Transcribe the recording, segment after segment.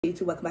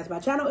YouTube, welcome back to my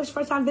channel. If it's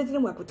your first time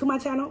visiting, welcome to my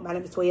channel. My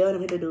name is Toya and I'm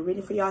here to do a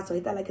reading for y'all. So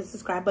hit that like and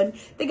subscribe button.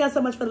 Thank y'all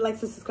so much for the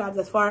likes and subscribes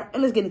thus far.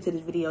 And let's get into this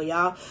video,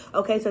 y'all.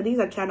 Okay, so these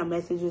are channel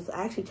messages.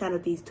 I actually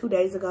channeled these 2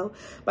 days ago.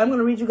 But I'm going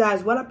to read you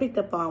guys what I picked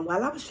up on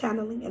while I was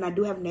channeling. And I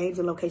do have names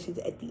and locations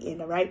at the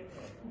end, alright?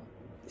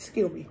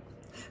 Excuse me.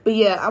 But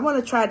yeah, I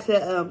want to try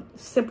to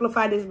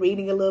simplify this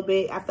reading a little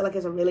bit. I feel like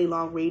it's a really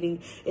long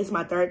reading. It's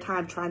my third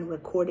time trying to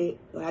record it.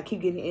 I keep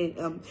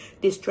getting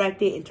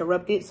distracted,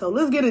 interrupted. So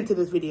let's get into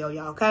this video,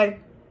 y'all, okay?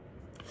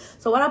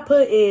 So what I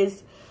put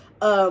is,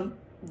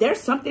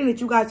 there's something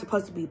that you guys are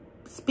supposed to be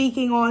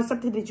speaking on,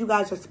 something that you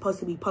guys are supposed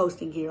to be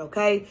posting here,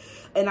 okay?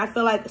 And I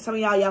feel like some of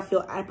y'all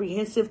feel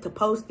apprehensive to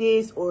post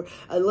this or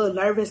a little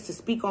nervous to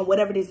speak on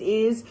whatever this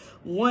is.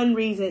 One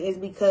reason is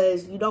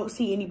because you don't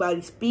see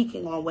anybody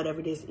speaking on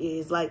whatever this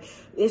is. Like,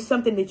 it's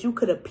something that you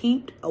could have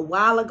peeped a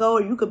while ago,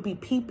 or you could be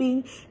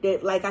peeping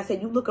that, like I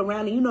said, you look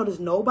around and you notice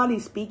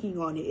nobody's speaking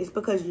on it. It's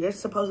because you're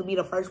supposed to be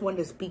the first one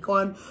to speak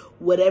on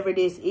whatever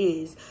this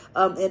is.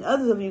 And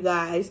others of you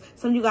guys,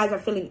 some of you guys are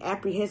feeling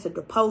apprehensive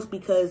to post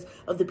because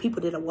of the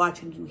people that are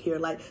watching you here.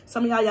 Like,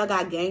 some of y'all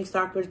got gang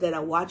stalkers that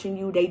are watching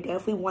you. They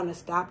definitely want to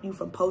stop you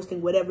from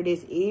posting whatever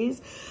this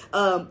is.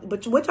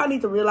 But what y'all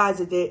need to realize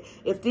is that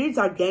if these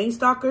are gang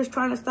stalkers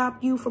trying to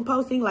stop you from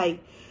posting,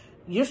 like,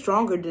 you're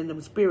stronger than them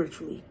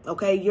spiritually,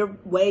 okay? You're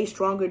way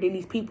stronger than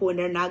these people, and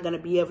they're not going to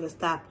be able to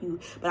stop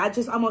you. But I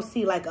just almost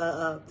see like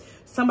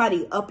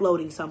somebody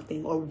uploading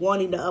something or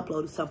wanting to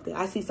upload something.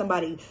 I see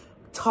somebody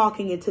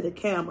talking into the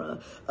camera,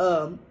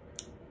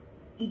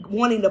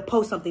 wanting to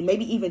post something,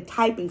 maybe even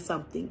typing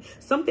something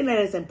that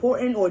is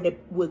important or that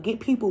will get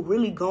people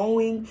really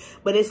going,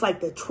 but it's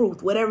like the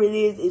truth. Whatever it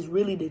is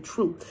really the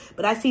truth.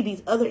 But I see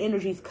these other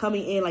energies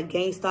coming in, like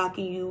gang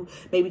stalking you,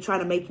 maybe trying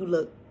to make you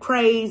look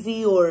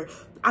crazy, or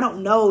I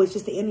don't know. It's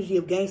just the energy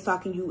of gang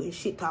stalking you and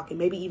shit talking,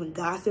 maybe even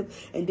gossip.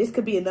 And this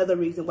could be another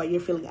reason why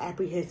you're feeling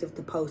apprehensive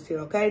to post here,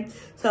 okay?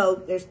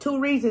 So there's 2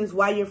 reasons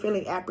why you're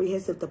feeling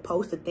apprehensive to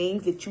post the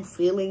things that you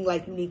feeling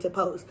like you need to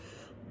post.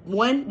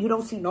 1, you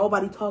don't see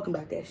nobody talking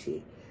about that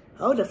shit.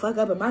 Hold the fuck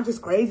up. Am I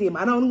just crazy? Am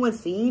I the only one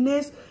seeing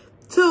this?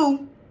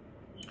 2,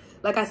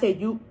 like I said,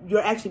 you're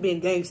actually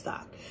being gang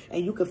stalked.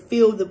 And you can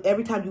feel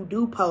every time you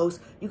do post,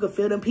 you can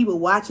feel them people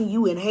watching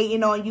you and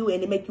hating on you,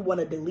 and it make you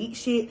want to delete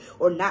shit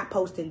or not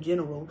post in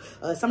general.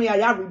 Some of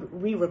y'all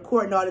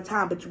re-recording all the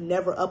time, but you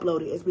never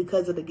upload it. It's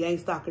because of the gang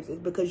stalkers.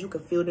 It's because you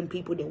can feel them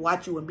people that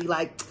watch you and be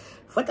like,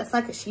 what the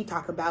fuck is she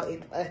talking about?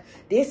 And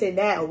this and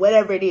that, or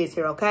whatever it is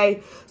here,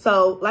 okay?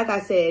 So, like I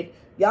said,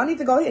 y'all need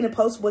to go ahead and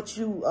post what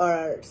you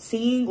are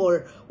seeing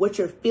or what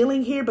you're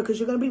feeling here, because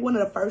you're going to be one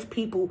of the first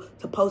people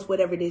to post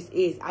whatever this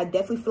is. I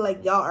definitely feel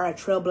like y'all are a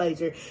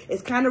trailblazer.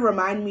 It's kind of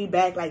reminding me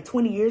back like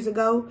 20 years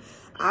ago.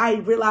 I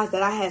realized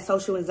that I had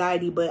social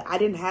anxiety, but I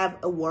didn't have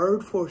a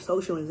word for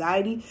social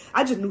anxiety.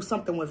 I just knew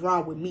something was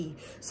wrong with me.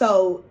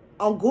 So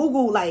on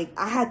Google, like,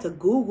 I had to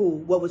Google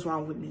what was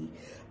wrong with me.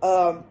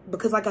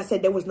 Because like I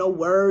said, there was no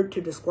word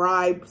to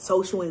describe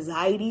social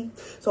anxiety.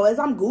 So as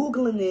I'm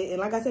Googling it, and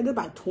like I said, it's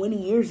about 20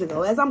 years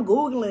ago, as I'm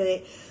Googling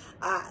it,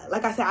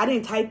 like I said, I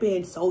didn't type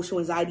in social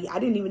anxiety. I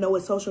didn't even know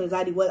what social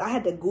anxiety was. I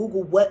had to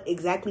Google what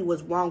exactly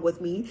was wrong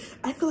with me.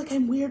 I feel like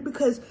I'm weird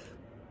because,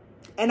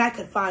 and I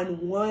could find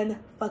one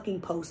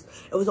fucking post.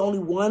 It was only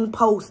one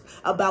post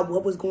about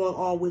what was going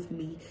on with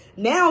me.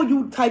 Now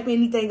you type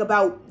anything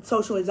about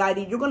social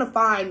anxiety, you're going to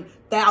find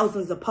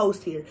thousands of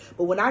posts here.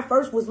 But when I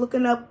first was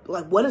looking up,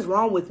 like, what is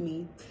wrong with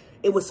me,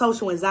 it was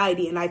social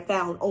anxiety, and I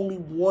found only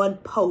one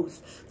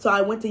post. So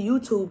I went to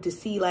YouTube to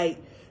see,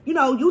 like, you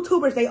know,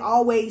 YouTubers, they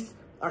always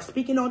are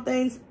speaking on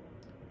things.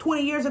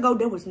 20 years ago,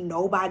 there was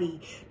nobody.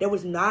 There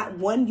was not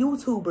one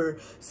YouTuber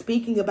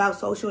speaking about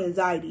social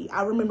anxiety.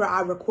 I remember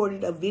I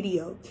recorded a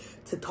video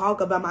to talk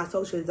about my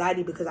social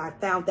anxiety because I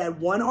found that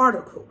one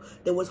article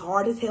that was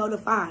hard as hell to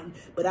find.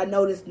 But I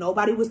noticed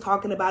nobody was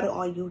talking about it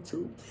on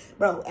YouTube.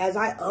 Bro, as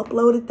I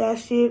uploaded that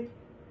shit,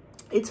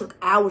 it took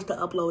hours to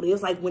upload it. It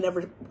was like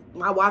whenever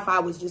my Wi-Fi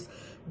was just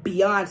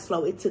beyond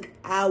slow. It took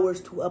hours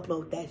to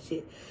upload that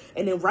shit.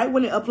 And then right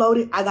when it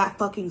uploaded, I got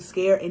fucking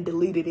scared and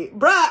deleted it.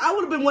 Bruh, I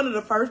would have been one of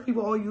the first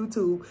people on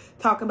YouTube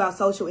talking about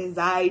social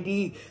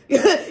anxiety.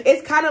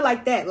 It's kind of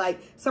like that.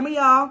 Like, some of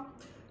y'all,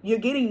 you're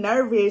getting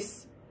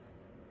nervous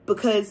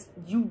because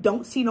you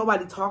don't see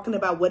nobody talking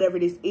about whatever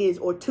this is.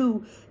 Or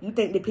 2, you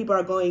think that people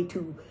are going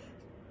to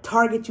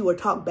target you or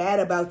talk bad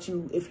about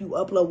you if you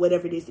upload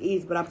whatever this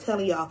is. But I'm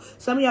telling y'all,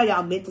 some of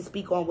y'all meant to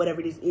speak on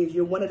whatever this is.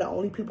 You're one of the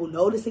only people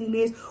noticing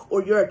this,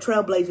 or you're a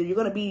trailblazer. You're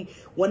going to be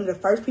one of the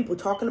first people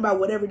talking about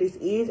whatever this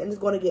is, and it's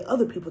going to get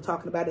other people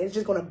talking about it. It's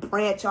just going to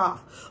branch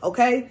off,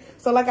 okay?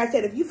 So like I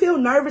said, if you feel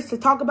nervous to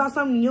talk about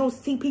something and you don't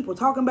see people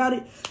talking about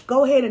it,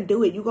 go ahead and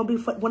do it. You're going to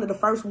be one of the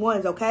first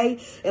ones, okay?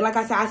 And like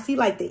I said, I see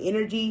like the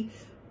energy,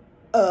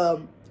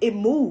 it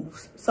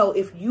moves. So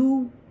if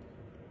you,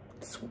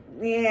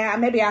 yeah,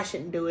 maybe I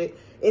shouldn't do it.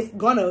 It's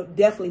gonna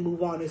definitely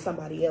move on to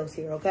somebody else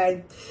here,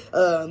 okay?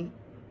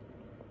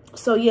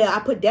 So yeah, I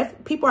put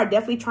people are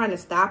definitely trying to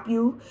stop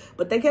you,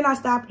 but they cannot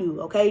stop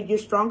you, okay? You're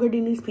stronger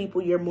than these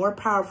people. You're more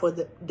powerful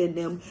than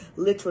them,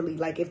 literally.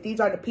 Like, if these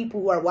are the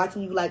people who are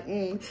watching you like,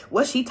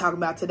 what's she talking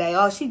about today?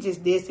 Oh, she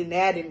just this and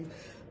that, and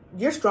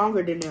you're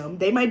stronger than them.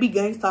 They might be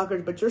gang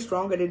stalkers, but you're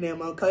stronger than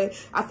them, okay?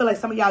 I feel like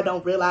some of y'all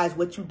don't realize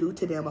what you do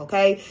to them,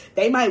 okay?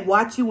 They might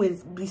watch you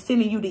and be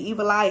sending you the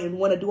evil eye and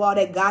want to do all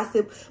that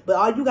gossip, but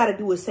all you got to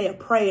do is say a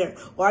prayer,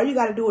 or all you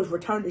got to do is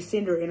return the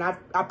sender, and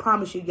I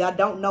promise you, y'all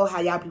don't know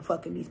how y'all be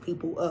fucking these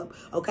people up,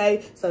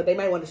 okay? So they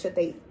might want to shut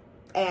their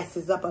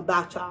asses up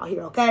about y'all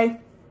here,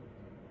 okay?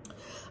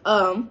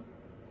 Now,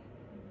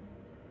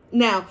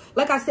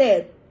 like I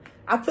said,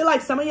 I feel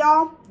like some of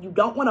y'all, you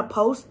don't want to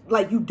post,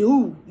 like you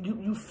do.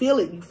 You feel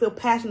it. You feel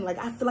passionate. Like,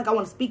 I feel like I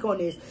want to speak on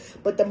this.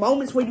 But the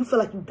moments where you feel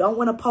like you don't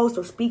want to post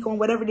or speak on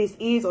whatever this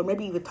is, or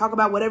maybe even talk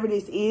about whatever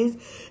this is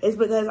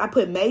because I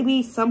put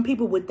maybe some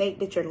people would think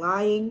that you're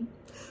lying,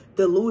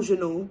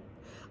 delusional,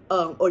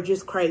 or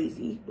just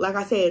crazy. Like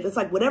I said, it's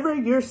like whatever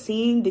you're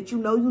seeing that you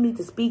know you need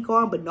to speak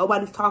on, but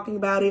nobody's talking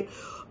about it.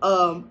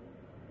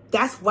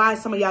 That's why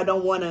some of y'all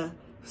don't want to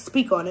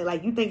speak on it.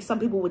 Like, you think some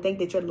people would think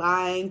that you're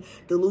lying,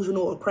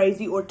 delusional, or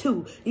crazy. Or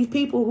two, these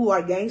people who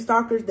are gang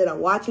stalkers that are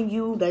watching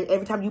you, that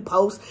every time you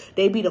post,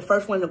 they be the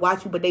first ones to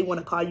watch you, but they want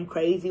to call you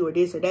crazy or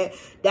this or that.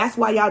 That's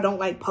why y'all don't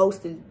like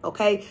posting,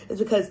 okay? It's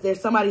because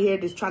there's somebody here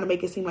that's trying to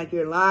make it seem like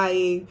you're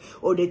lying,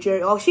 or that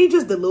you're, oh, she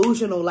just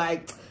delusional,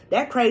 like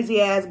that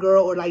crazy ass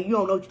girl, or like you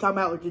don't know what you're talking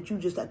about, or that you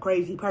just a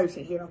crazy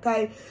person here,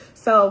 okay?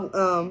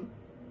 So,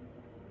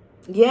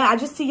 yeah, I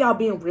just see y'all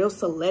being real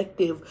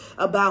selective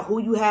about who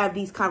you have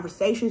these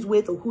conversations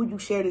with or who you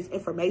share this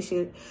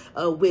information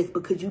with,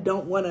 because you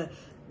don't want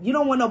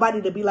nobody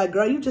to be like,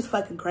 girl, you just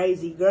fucking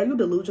crazy. Girl, you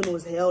delusional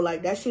as hell.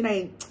 Like, that shit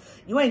ain't,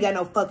 you ain't got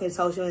no fucking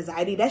social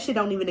anxiety. That shit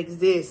don't even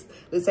exist.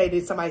 Let's say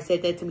that somebody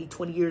said that to me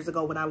 20 years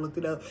ago when I looked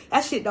it up.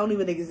 That shit don't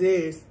even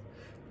exist.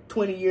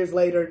 20 years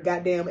later,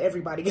 goddamn,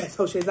 everybody got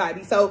social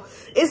anxiety. So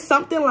it's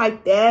something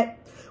like that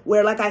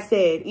where, like I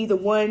said, either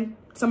one,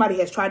 somebody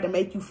has tried to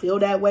make you feel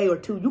that way, or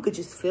two, you could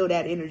just feel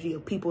that energy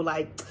of people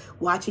like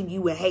watching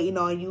you and hating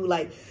on you.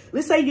 Like,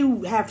 let's say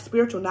you have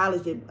spiritual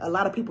knowledge that a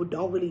lot of people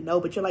don't really know,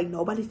 but you're like,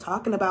 nobody's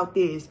talking about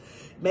this.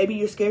 Maybe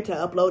you're scared to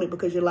upload it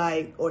because you're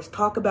like, or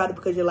talk about it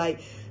because you're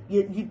like,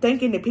 you're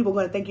thinking that people are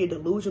going to think you're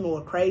delusional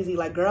or crazy.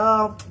 Like,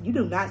 girl, you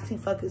do not see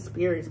fucking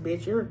spirits,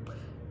 bitch. You're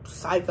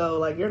psycho.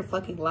 Like, you're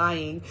fucking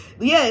lying.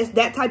 But yeah, it's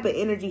that type of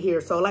energy here.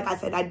 So like I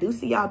said, I do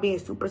see y'all being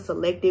super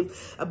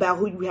selective about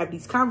who you have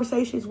these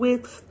conversations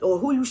with or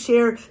who you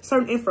share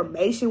certain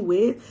information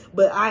with.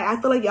 But I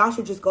feel like y'all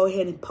should just go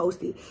ahead and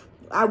post it.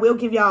 I will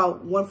give y'all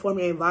one form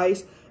of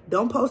advice.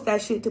 Don't post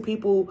that shit to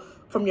people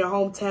from your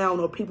hometown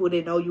or people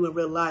that know you in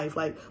real life.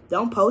 Like,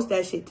 don't post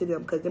that shit to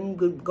them, because them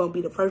gonna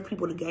be the first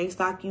people to gang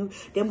stalk you.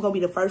 Them gonna be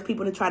the first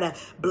people to try to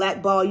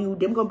blackball you.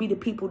 Them gonna be the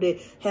people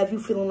that have you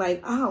feeling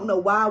like, I don't know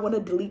why I want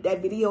to delete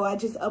that video I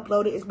just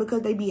uploaded. It's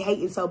because they be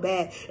hating so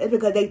bad. It's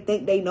because they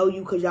think they know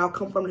you because y'all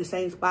come from the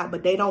same spot,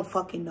 but they don't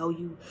fucking know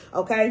you,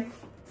 okay?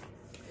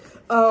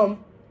 So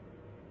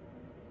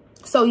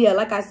yeah,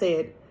 like I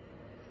said,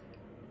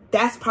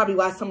 that's probably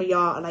why some of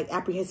y'all are like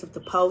apprehensive to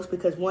post,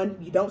 because one,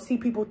 you don't see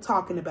people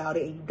talking about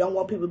it, and you don't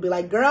want people to be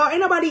like, girl, ain't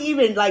nobody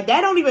even, like,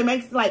 that don't even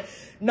make sense. Like,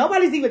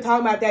 nobody's even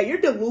talking about that.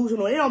 You're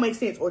delusional. It don't make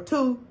sense. Or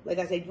two, like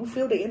I said, you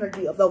feel the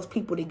energy of those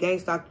people that gang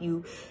stalk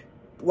you.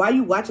 Why are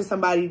you watching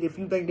somebody if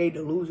you think they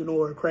delusional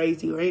or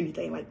crazy or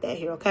anything like that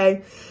here,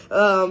 okay?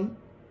 I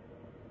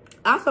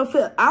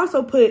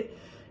also put,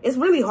 it's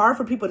really hard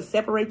for people to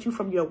separate you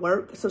from your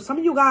work. So some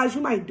of you guys,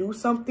 you might do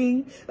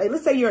something. Like,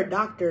 let's say you're a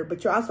doctor,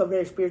 but you're also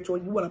very spiritual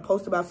and you want to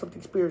post about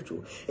something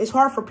spiritual. It's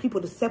hard for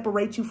people to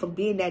separate you from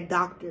being that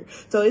doctor.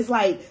 So it's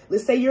like,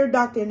 let's say you're a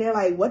doctor and they're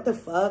like, what the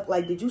fuck?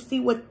 Like, did you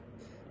see what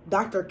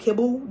Dr.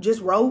 Kibble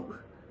just wrote?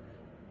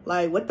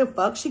 Like, what the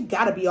fuck? She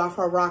gotta be off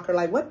her rocker.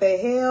 Like, what the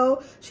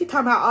hell? She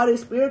talking about all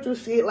this spiritual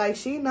shit. Like,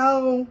 she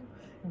know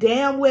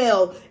damn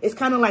well it's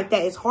kind of like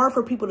that. It's hard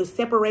for people to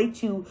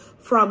separate you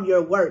from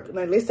your work.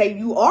 Like, let's say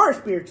you are a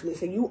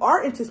spiritualist and you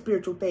are into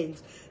spiritual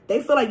things.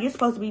 They feel like you're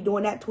supposed to be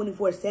doing that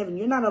 24/7.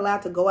 You're not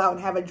allowed to go out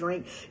and have a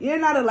drink. You're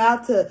not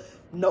allowed to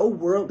know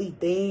worldly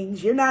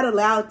things. You're not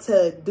allowed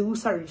to do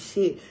certain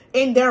shit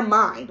in their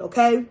mind,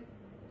 okay?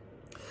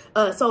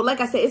 So like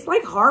I said, it's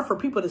like hard for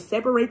people to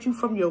separate you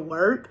from your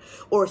work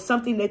or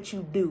something that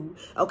you do.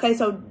 Okay,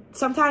 so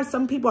sometimes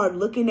some people are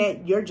looking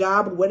at your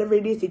job or whatever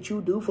it is that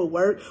you do for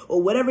work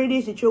or whatever it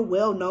is that you're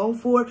well known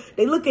for.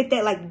 They look at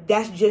that like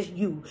that's just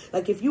you.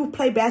 Like, if you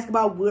play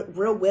basketball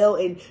real well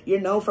and you're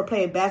known for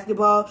playing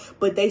basketball,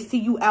 but they see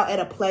you out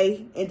at a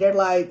play and they're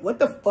like, what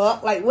the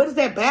fuck? Like, what is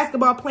that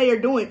basketball player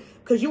doing?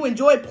 Because you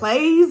enjoy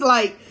plays?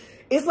 Like,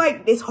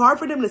 it's hard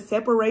for them to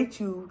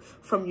separate you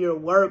from your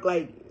work.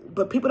 Like,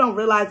 But people don't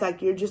realize,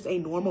 like, you're just a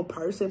normal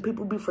person.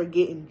 People be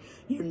forgetting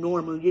you're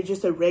normal. You're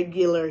just a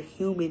regular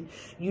human.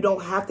 You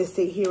don't have to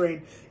sit here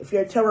and, if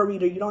you're a tarot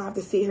reader, you don't have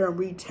to sit here and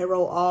read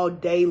tarot all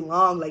day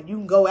long. Like, you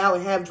can go out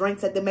and have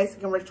drinks at the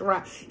Mexican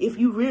restaurant if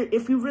you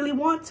really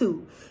want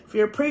to. If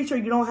you're a preacher,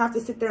 you don't have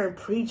to sit there and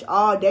preach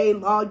all day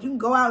long. You can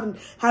go out and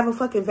have a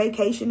fucking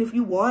vacation if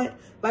you want.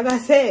 Like I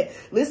said,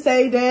 let's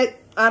say that,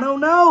 I don't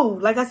know,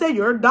 like I said,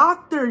 you're a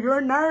doctor, you're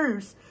a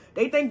nurse.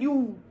 They think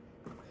you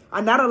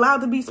are not allowed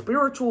to be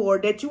spiritual, or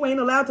that you ain't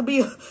allowed to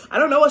be, I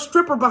don't know, a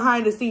stripper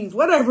behind the scenes.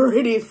 Whatever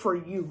it is for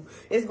you,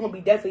 it's going to be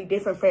definitely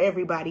different for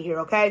everybody here,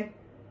 okay?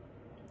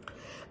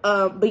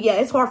 But yeah,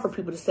 it's hard for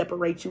people to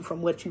separate you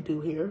from what you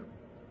do here.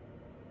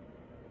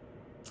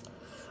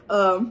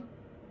 So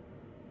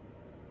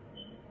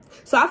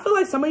I feel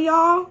like some of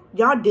y'all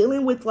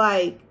dealing with,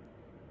 like,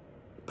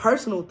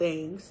 personal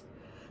things.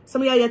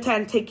 Some of y'all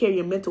trying to take care of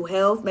your mental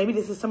health. Maybe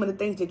this is some of the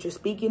things that you're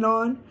speaking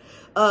on.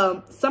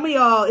 Some of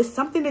y'all, it's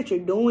something that you're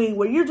doing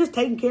where you're just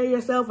taking care of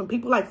yourself, and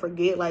people, like,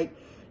 forget, like,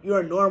 you're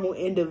a normal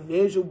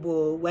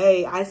individual.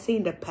 Wait, I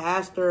seen the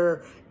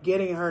pastor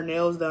getting her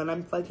nails done.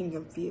 I'm fucking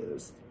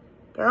confused.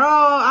 Girl,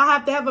 I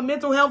have to have a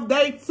mental health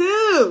day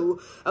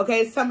too.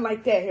 Okay, something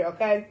like that here,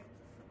 okay?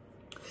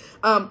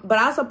 But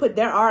I also put,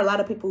 there are a lot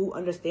of people who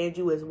understand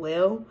you as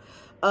well.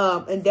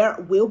 And there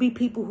will be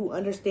people who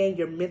understand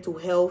your mental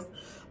health.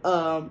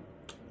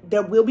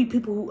 There will be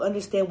people who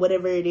understand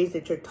whatever it is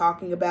that you're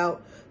talking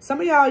about.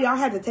 Some of y'all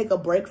had to take a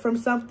break from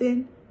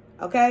something,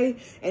 okay?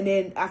 And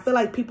then I feel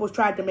like people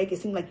tried to make it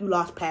seem like you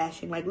lost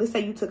passion. Like, let's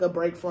say you took a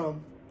break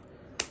from,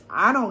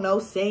 I don't know,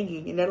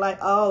 singing. And they're like,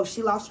 oh,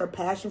 she lost her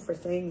passion for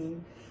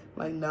singing.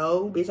 Like,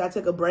 no, bitch, I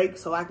took a break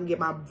so I can get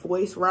my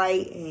voice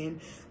right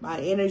and my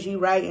energy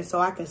right, and so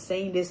I can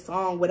sing this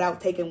song without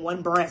taking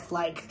one breath.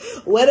 Like,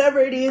 whatever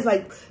it is,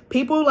 like,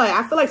 people, like,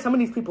 I feel like some of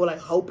these people are, like,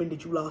 hoping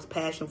that you lost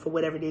passion for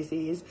whatever this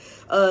is.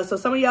 So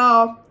some of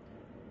y'all,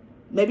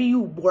 maybe you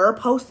were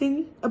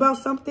posting about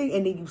something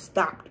and then you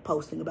stopped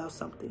posting about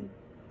something.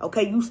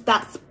 Okay, you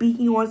stopped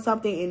speaking on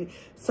something, and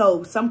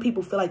so some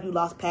people feel like you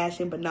lost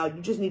passion, but no,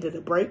 you just needed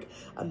a break,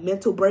 a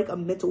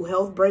mental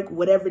health break,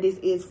 whatever this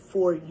is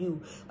for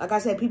you. Like I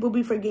said, people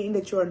be forgetting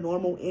that you're a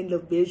normal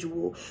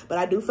individual, but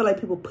I do feel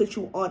like people put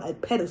you on a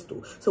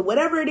pedestal. So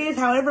whatever it is,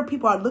 however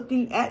people are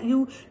looking at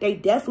you, they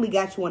definitely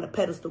got you on a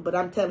pedestal, but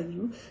I'm telling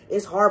you,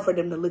 it's hard for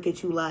them to look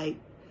at you like,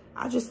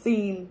 I just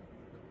seen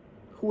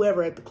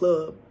whoever at the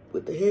club.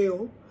 What the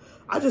hell?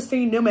 I just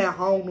seen them at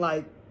home,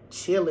 like,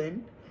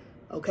 chilling.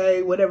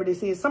 Okay, whatever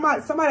this is.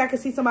 Somebody, I can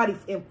see somebody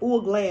in full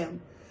glam,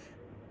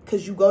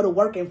 because you go to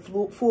work in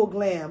full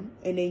glam,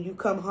 and then you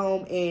come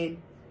home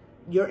and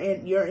you're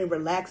in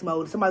relax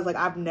mode. Somebody's like,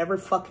 I've never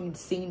fucking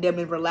seen them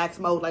in relax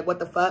mode. Like, what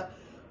the fuck?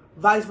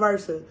 Vice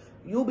versa.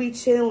 You'll be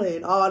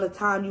chilling all the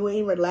time. You ain't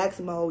in relax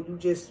mode. You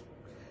just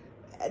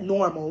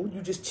normal.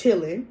 You just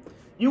chilling.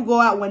 You go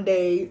out one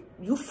day,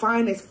 you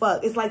fine as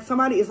fuck. It's like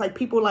somebody, it's like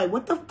people like,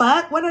 what the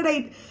fuck? What are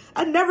they?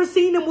 I've never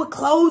seen them with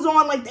clothes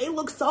on. Like, they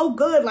look so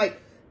good. Like,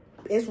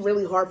 it's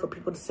really hard for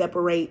people to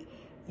separate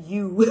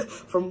you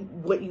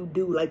from what you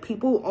do. Like,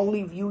 people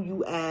only view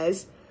you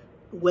as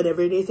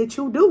whatever it is that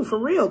you do, for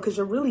real, because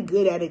you're really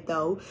good at it,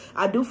 though.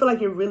 I do feel like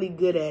you're really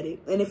good at it.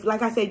 And if,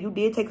 like I said, you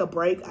did take a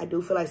break, I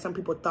do feel like some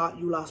people thought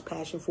you lost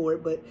passion for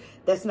it, but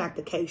that's not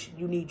the case.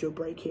 You need your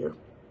break here.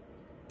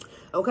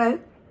 Okay?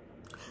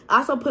 I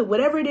also put,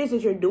 whatever it is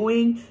that you're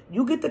doing,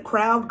 you get the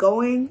crowd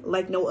going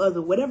like no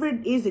other. Whatever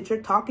it is that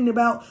you're talking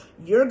about,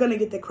 you're going to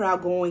get the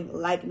crowd going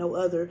like no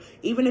other.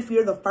 Even if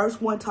you're the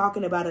first one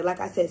talking about it. Like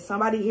I said,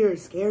 somebody here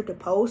is scared to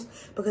post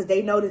because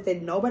they notice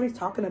that nobody's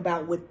talking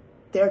about what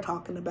they're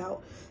talking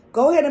about.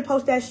 Go ahead and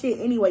post that shit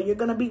anyway. You're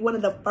going to be one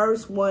of the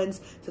first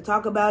ones to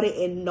talk about it,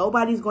 and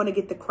nobody's going to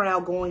get the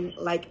crowd going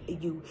like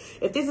you.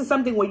 If this is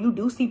something where you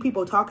do see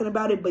people talking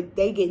about it, but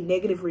they get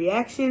negative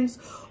reactions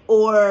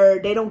or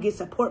they don't get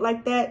support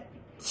like that,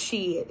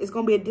 shit, it's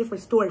going to be a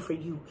different story for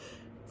you.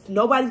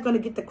 Nobody's going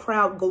to get the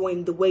crowd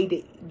going the way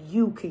that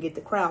you can get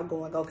the crowd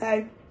going,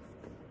 okay?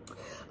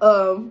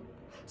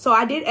 So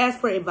I did ask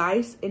for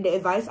advice, and the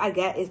advice I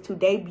got is to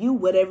debut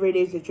whatever it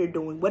is that you're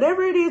doing.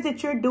 Whatever it is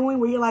that you're doing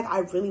where you're like, I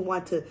really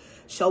want to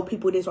show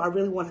people this, or I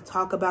really want to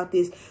talk about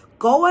this,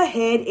 go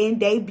ahead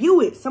and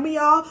debut it. Some of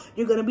y'all,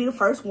 you're going to be the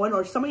first one,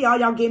 or some of y'all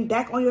getting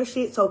back on your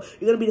shit, so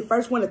you're going to be the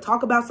first one to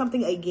talk about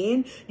something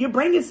again. You're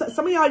bringing,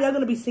 some of y'all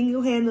going to be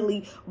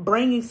single-handedly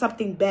bringing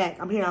something back.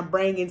 I'm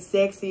bringing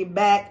sexy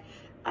back.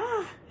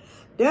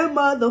 Them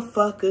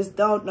motherfuckers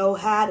don't know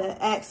how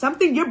to act.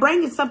 You're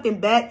bringing something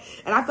back,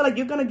 and I feel like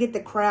you're going to get the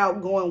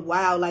crowd going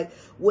wild. Like,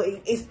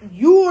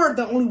 you're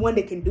the only one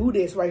that can do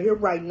this right here,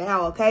 right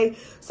now, okay?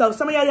 So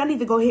some of y'all need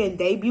to go ahead and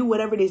debut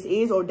whatever this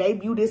is, or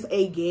debut this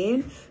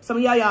again. Some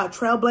of y'all are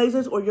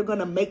trailblazers, or you're going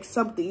to make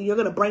something, you're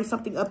going to bring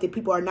something up that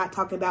people are not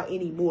talking about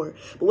anymore.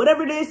 But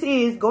whatever this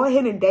is, go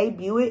ahead and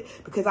debut it,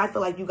 because I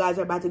feel like you guys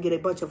are about to get a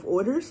bunch of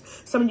orders.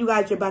 Some of you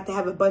guys are about to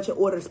have a bunch of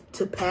orders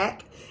to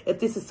pack. If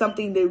this is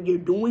something that you're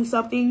doing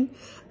something,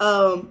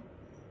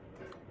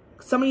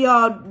 some of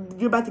y'all,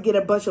 you're about to get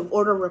a bunch of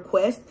order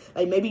requests.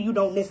 Like, maybe you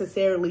don't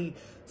necessarily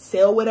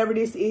sell whatever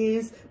this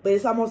is, but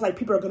it's almost like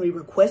people are going to be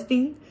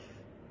requesting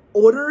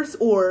orders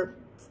or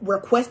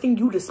requesting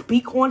you to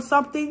speak on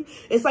something.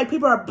 It's like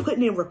people are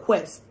putting in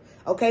requests.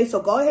 Okay,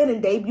 so go ahead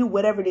and debut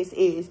whatever this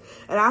is.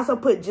 And I also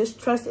put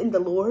just trust in the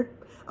Lord.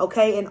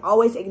 Okay, and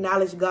always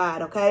acknowledge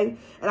God. Okay,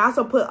 and I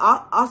also put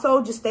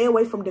just stay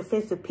away from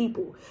defensive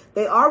people.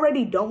 They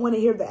already don't want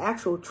to hear the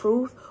actual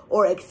truth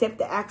or accept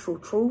the actual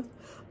truth.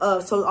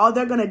 So all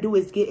they're gonna do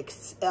is get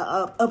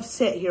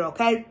upset here.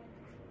 Okay.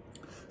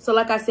 So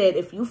like I said,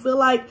 if you feel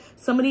like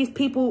some of these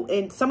people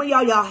and some of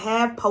y'all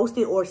have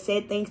posted or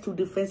said things to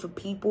defensive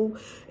people,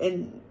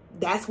 and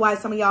that's why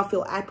some of y'all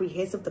feel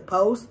apprehensive to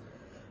post,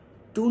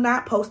 do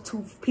not post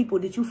to people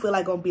that you feel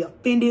like gonna be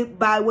offended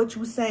by what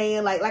you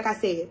saying. Like I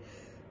said,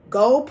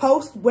 go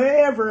post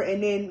wherever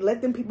and then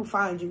let them people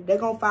find you. They're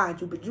going to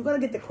find you. But you're going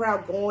to get the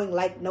crowd going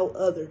like no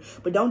other.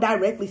 But don't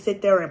directly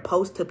sit there and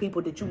post to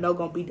people that you know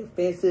going to be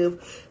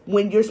defensive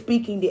when you're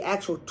speaking the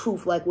actual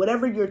truth. Like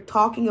whatever you're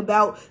talking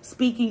about,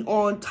 speaking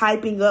on,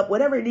 typing up,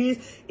 whatever it is,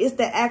 it's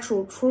the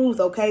actual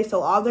truth, okay?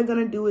 So all they're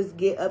going to do is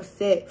get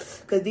upset.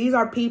 Because these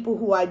are people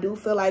who I do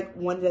feel like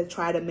want to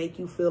try to make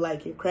you feel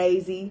like you're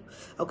crazy,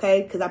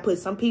 okay? Because I put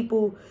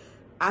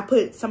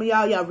some of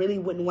y'all really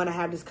wouldn't want to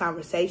have this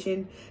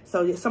conversation.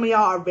 So some of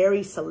y'all are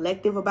very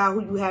selective about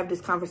who you have this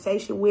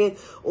conversation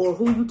with or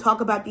who you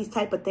talk about these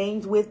type of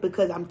things with,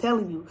 because I'm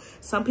telling you,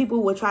 some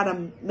people will try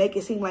to make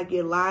it seem like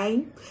you're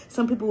lying.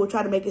 Some people will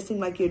try to make it seem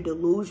like you're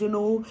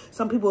delusional.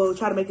 Some people will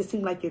try to make it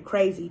seem like you're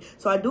crazy.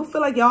 So I do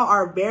feel like y'all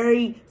are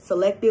very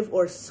selective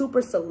or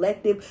super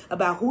selective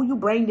about who you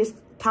bring this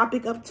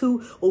topic up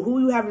to or who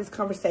you have this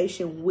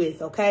conversation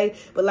with, okay?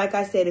 But like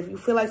I said, if you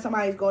feel like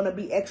somebody's going to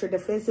be extra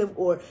defensive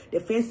or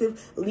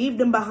defensive, leave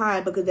them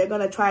behind, because they're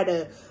going to try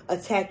to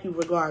attack you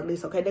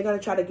regardless, okay? They're going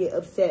to try to get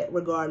upset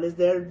regardless.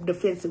 They're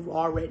defensive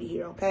already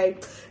here, okay?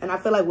 And I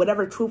feel like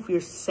whatever truth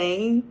you're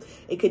saying,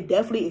 it could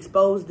definitely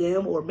expose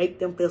them or make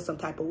them feel some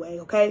type of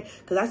way, okay?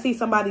 Because I see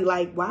somebody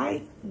like,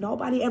 why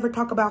nobody ever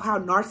talk about how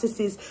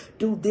narcissists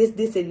do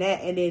this, and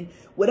that, and then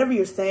whatever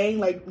you're saying,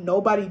 like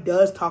nobody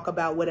does talk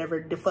about whatever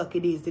the fuck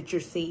it is that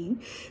you're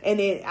seeing. And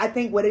then I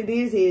think what it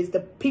is the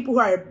people who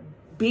are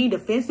being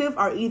defensive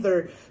are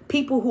either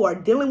people who are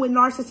dealing with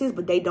narcissists,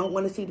 but they don't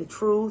want to see the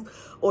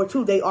truth, or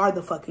two, they are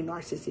the fucking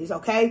narcissists,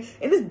 okay?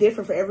 And it's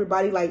different for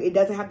everybody. Like, it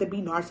doesn't have to be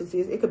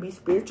narcissists. It could be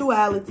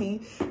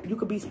spirituality. You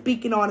could be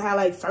speaking on how,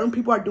 like, certain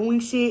people are doing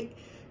shit,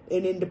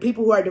 and then the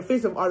people who are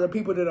defensive are the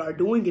people that are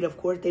doing it, of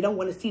course. They don't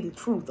want to see the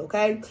truth,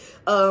 okay?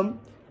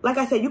 Like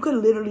I said, you could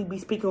literally be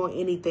speaking on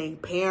anything.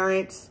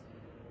 Parents,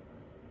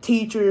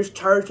 teachers,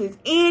 churches,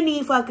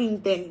 any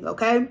fucking thing,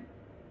 okay?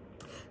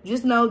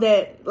 Just know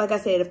that, like I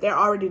said, if they're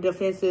already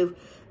defensive,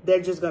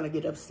 they're just going to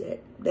get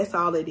upset. That's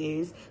all it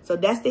is. So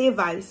that's the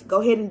advice.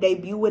 Go ahead and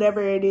debut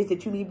whatever it is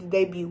that you need to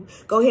debut.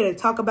 Go ahead and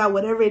talk about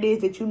whatever it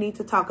is that you need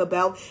to talk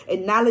about.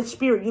 Acknowledge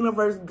spirit,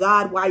 universe,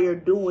 God while you're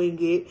doing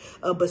it.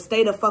 But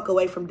stay the fuck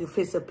away from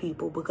defensive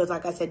people, because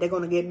like I said, they're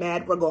going to get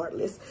mad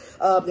regardless.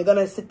 They're going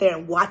to sit there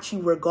and watch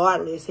you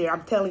regardless here.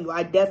 I'm telling you,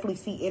 I definitely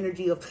see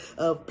energy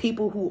of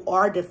people who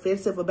are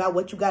defensive about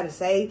what you got to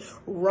say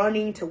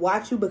running to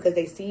watch you because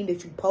they seen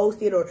that you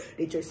posted or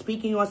that you're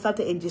speaking on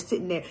something and just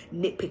sitting there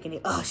nitpicking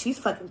it. Oh, she's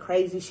fucking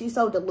crazy. She's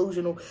so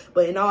delusional.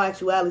 But in all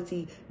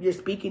actuality, you're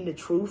speaking the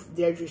truth.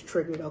 They're just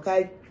triggered,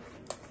 okay?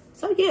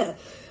 So yeah,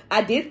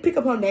 I did pick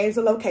up on names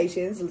and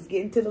locations. Let's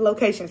get into the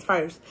locations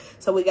first.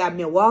 So we got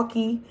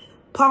Milwaukee,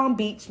 Palm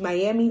Beach,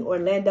 Miami,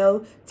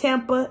 Orlando,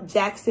 Tampa,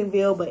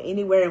 Jacksonville, but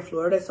anywhere in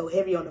Florida. So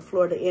heavy on the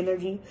Florida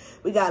energy.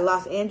 We got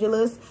Los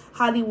Angeles,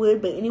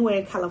 Hollywood, but anywhere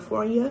in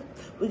California.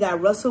 We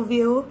got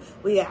Russellville.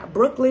 We got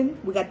Brooklyn.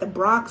 We got the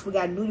Bronx. We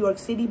got New York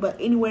City, but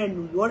anywhere in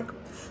New York.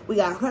 We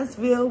got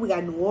Huntsville. We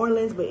got New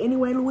Orleans, but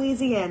anywhere in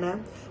Louisiana.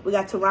 We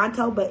got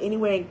Toronto, but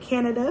anywhere in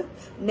Canada.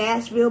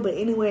 Nashville, but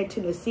anywhere in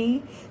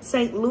Tennessee.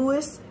 St.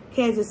 Louis,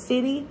 Kansas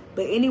City,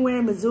 but anywhere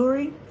in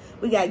Missouri.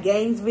 We got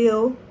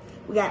Gainesville.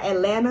 We got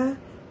Atlanta.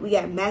 We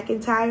got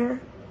McIntyre,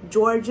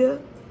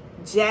 Georgia,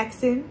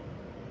 Jackson.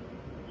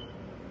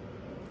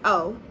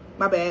 Oh,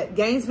 my bad.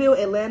 Gainesville,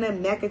 Atlanta,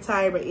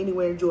 McIntyre, but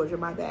anywhere in Georgia.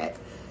 My bad.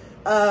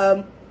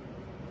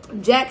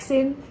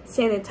 Jackson,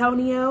 San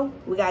Antonio.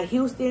 We got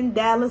Houston,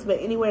 Dallas, but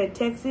anywhere in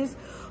Texas.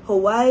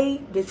 Hawaii,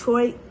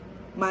 Detroit,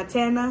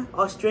 Montana,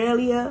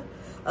 Australia,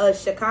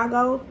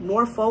 Chicago,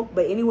 Norfolk,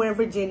 but anywhere in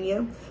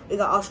Virginia. We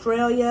got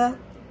Australia.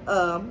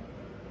 I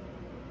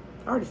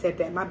already said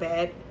that. My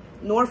bad.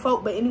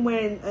 Norfolk, but anywhere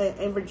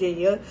in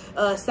Virginia.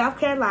 South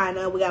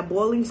Carolina. We got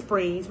Boiling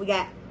Springs. We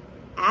got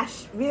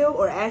Asheville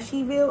or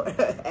Asheville.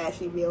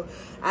 Asheville.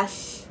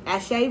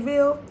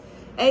 Asheville.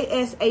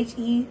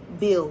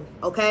 Asheville.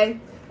 Okay.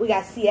 We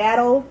got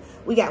Seattle.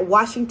 We got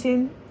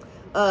Washington,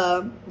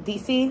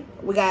 DC.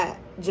 We got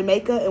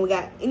Jamaica, and we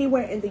got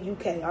anywhere in the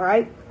UK. All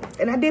right.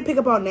 And I did pick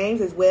up on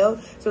names as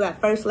well. So we got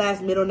first,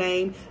 last, middle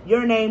name,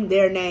 your name,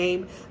 their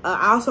name.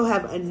 I also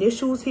have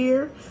initials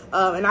here.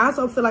 And I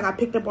also feel like I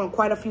picked up on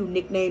quite a few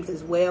nicknames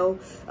as well.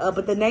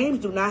 But the names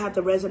do not have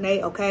to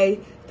resonate, okay?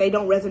 If they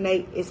don't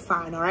resonate, it's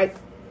fine, all right?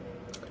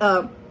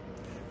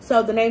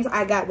 So the names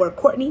I got were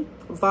Courtney,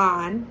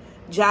 Vaughn,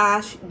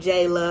 Josh,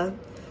 Jayla,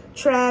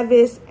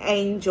 Travis,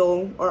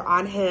 Angel, or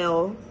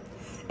Angel,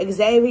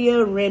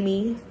 Xavier,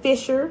 Remy,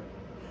 Fisher.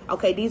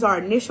 Okay, these are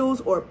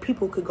initials, or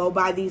people could go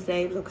by these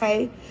names,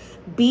 okay?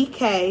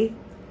 BK,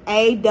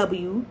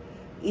 AW,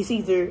 it's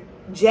either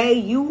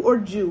JU or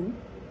Jew,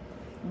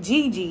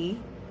 GG,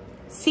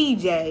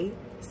 CJ,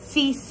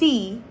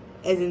 CC,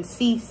 as in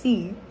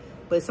CC,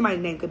 but somebody's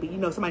name could be,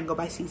 somebody can go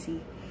by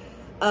CC.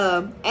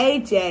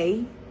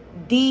 AJ,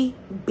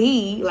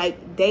 DB,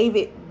 like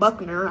David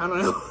Buckner, I don't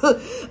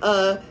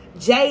know.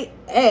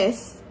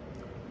 JS,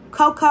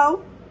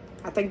 Coco,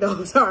 I think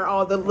those are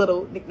all the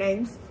little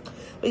nicknames.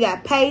 We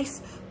got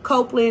Pace,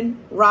 Copeland,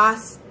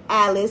 Ross,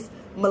 Alice,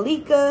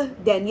 Malika,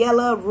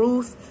 Daniela,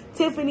 Ruth,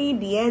 Tiffany,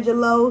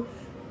 D'Angelo,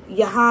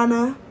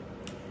 Johanna,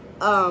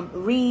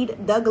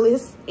 Reed,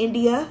 Douglas,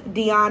 India,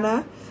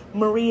 Deanna,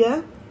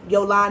 Maria,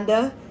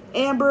 Yolanda,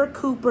 Amber,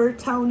 Cooper,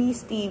 Tony,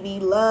 Stevie,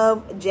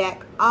 Love,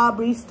 Jack,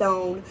 Aubrey,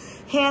 Stone,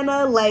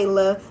 Hannah,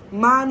 Layla,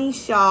 Monty,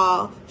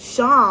 Shaw,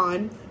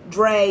 Sean,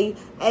 Dre,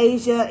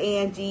 Asia,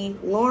 Angie,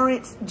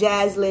 Lawrence,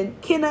 Jaslyn,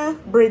 Kenna,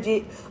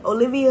 Bridget,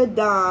 Olivia,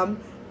 Dom,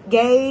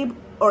 Gabe,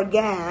 or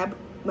Gab,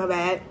 my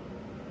bad,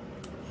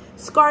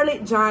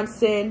 Scarlett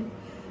Johnson,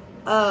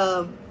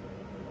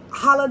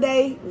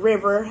 Holiday,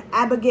 River,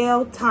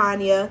 Abigail,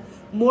 Tanya,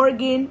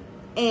 Morgan,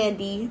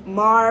 Andy,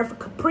 Marv,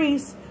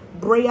 Caprice,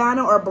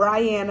 Brianna or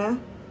Brianna,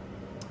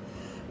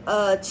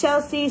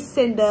 Chelsea,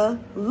 Cinda,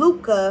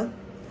 Luca,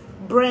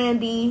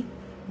 Brandy,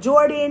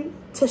 Jordan,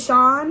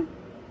 Tashawn,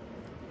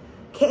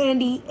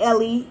 Candy,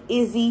 Ellie,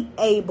 Izzy,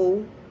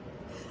 Abel,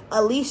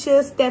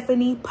 Alicia,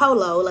 Stephanie,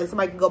 Polo, like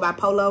somebody can go by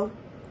Polo,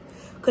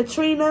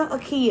 Katrina,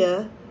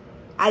 Akia,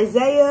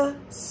 Isaiah,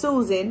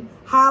 Susan,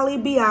 Holly,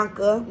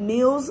 Bianca,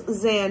 Mills,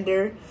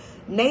 Xander,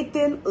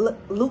 Nathan,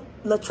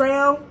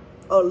 Latrell,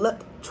 or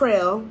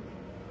Latrell,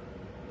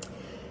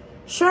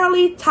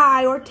 Shirley,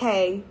 Ty or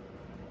Tay,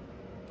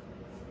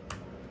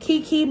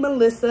 Kiki,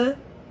 Melissa,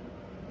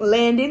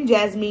 Landon,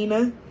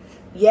 Jasmina,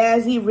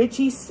 Yazzie,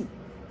 Richie,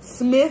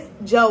 Smith,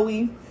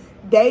 Joey,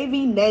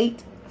 Davy,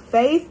 Nate,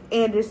 Faith,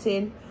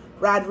 Anderson,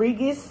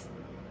 Rodriguez,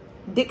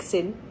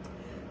 Dixon,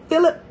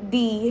 Philip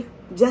D,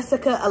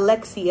 Jessica,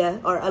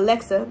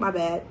 Alexa, my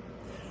bad,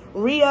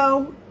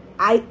 Rio,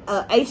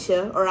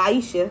 Aisha,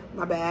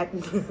 my bad,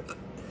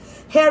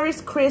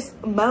 Harris, Chris,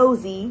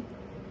 Mosey,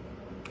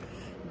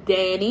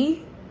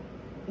 Danny,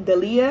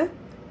 Dalia,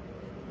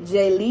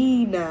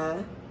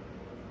 Jelena,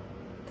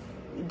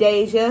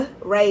 Deja,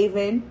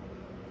 Raven,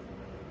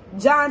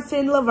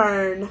 Johnson,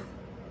 Laverne,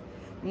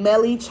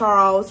 Melly,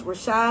 Charles,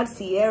 Rashad,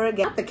 Sierra.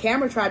 The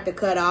camera tried to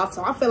cut off,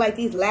 so I feel like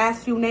these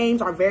last few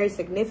names are very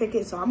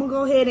significant. So I'm going to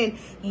go ahead and,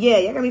 yeah,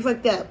 y'all got me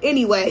fucked up.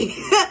 Anyway,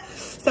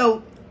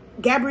 so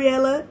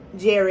Gabriella,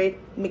 Jared,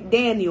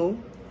 McDaniel,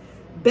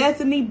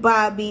 Bethany,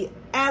 Bobby,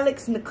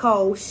 Alex,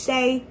 Nicole,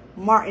 Shay,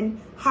 Martin,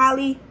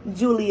 Holly,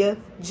 Julia,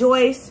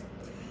 Joyce,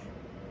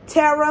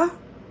 Tara,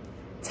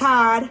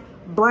 Todd,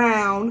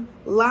 Brown,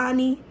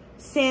 Lonnie,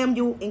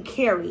 Samuel, and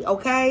Carrie,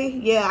 okay?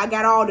 Yeah, I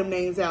got all them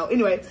names out.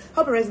 Anyway,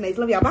 hope it resonates.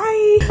 Love y'all.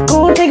 Bye.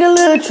 Go take a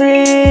little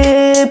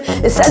trip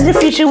inside the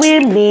future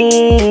with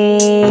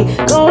me.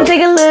 Go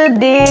take a little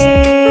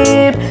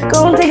dip.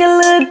 Go take a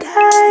little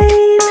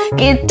dive.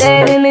 Get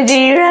that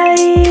energy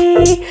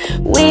right.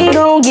 We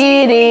gon'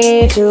 get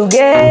it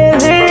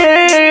together.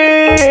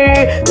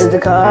 Cause the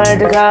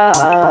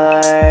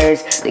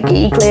cars, they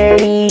keep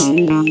clarity.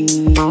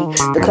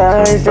 The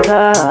cars,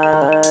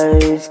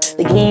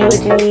 they keep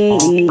what you need.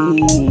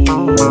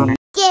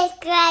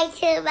 Subscribe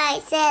to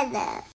my channel.